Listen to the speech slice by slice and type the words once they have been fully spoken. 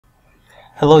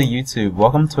Hello YouTube,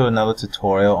 welcome to another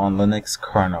tutorial on Linux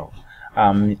kernel.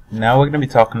 Now we're going to be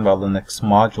talking about Linux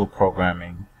module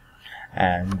programming,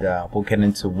 and we'll get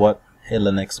into what a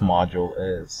Linux module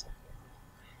is.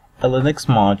 A Linux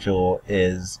module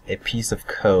is a piece of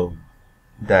code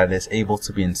that is able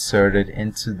to be inserted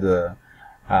into the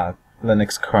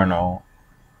Linux kernel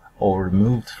or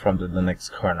removed from the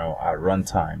Linux kernel at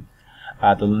runtime.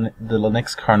 The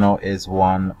Linux kernel is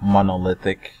one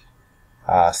monolithic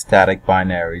static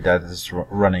binary that is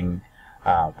running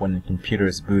when the computer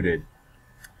is booted,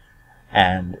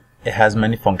 and it has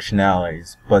many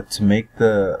functionalities. But to make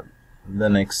the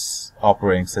Linux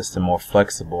operating system more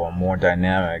flexible and more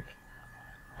dynamic,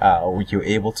 you're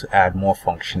able to add more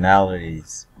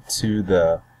functionalities to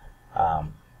the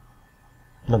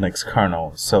Linux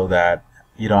kernel so that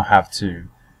you don't have to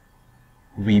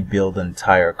rebuild the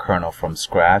entire kernel from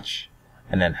scratch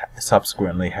and then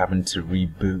subsequently having to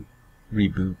reboot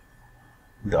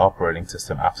the operating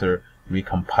system after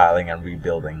recompiling and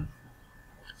rebuilding.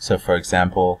 So for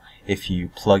example, if you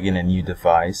plug in a new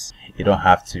device, you don't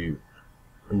have to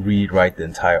rewrite the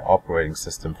entire operating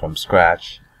system from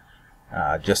scratch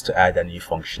just to add that new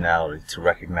functionality to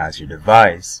recognize your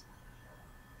device.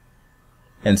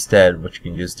 Instead, what you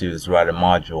can just do is write a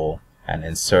module and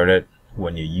insert it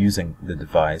when you're using the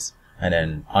device, and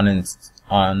then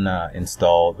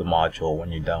uninstall the module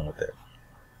when you're done with it.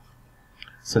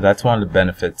 So that's one of the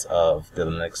benefits of the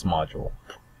Linux module.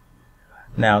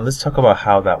 Now let's talk about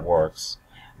how that works.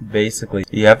 Basically,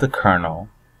 you have the kernel,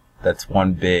 that's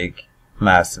one big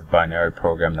massive binary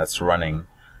program that's running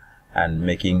and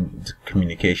making the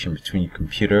communication between your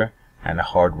computer and the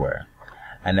hardware.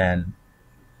 And then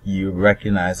you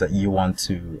recognize that you want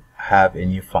to have a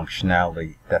new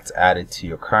functionality that's added to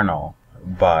your kernel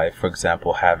by, for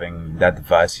example, having that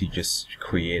device you just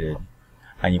created,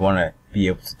 and you want to be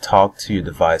able to talk to your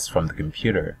device from the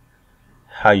computer.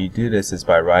 How you do this is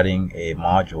by writing a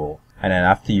module, and then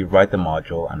after you write the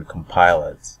module and compile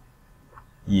it,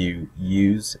 you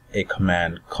use a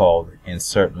command called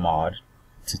insert mod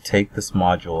to take this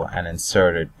module and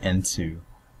insert it into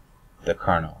the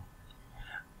kernel.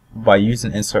 By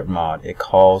using insert mod, it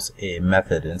calls a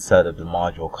method inside of the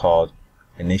module called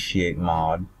initiate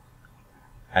mod,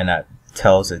 and that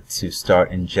tells it to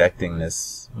start injecting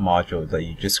this module that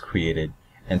you just created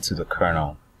into the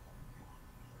kernel.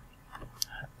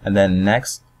 And then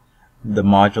next, the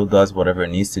module does whatever it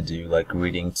needs to do, like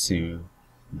reading to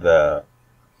the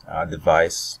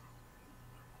device,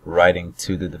 writing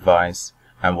to the device,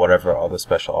 and whatever other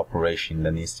special operation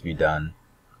that needs to be done.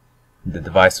 The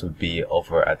device would be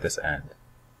over at this end.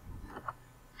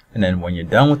 And then when you're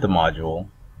done with the module,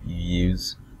 you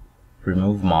use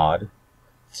remove mod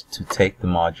to take the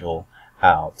module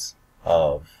out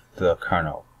of the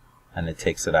kernel, and it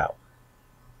takes it out.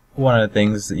 One of the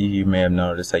things that you may have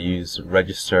noticed, I use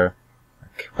register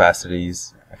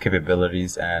capabilities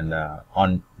and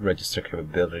unregister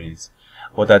capabilities.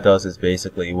 What that does is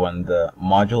basically when the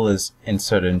module is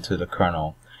inserted into the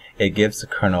kernel, it gives the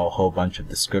kernel a whole bunch of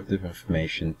descriptive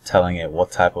information telling it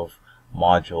what type of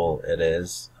module it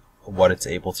is, what it's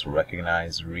able to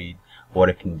recognize, read, what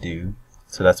it can do.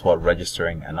 So that's what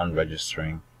registering and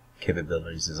unregistering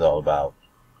capabilities is all about.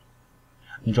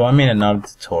 Join me in another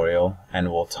tutorial and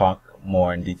we'll talk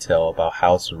more in detail about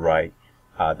how to write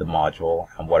the module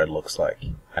and what it looks like,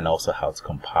 and also how to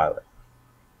compile it.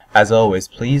 As always,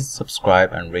 please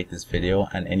subscribe and rate this video,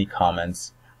 and any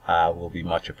comments will be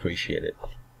much appreciated.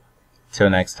 Till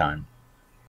next time.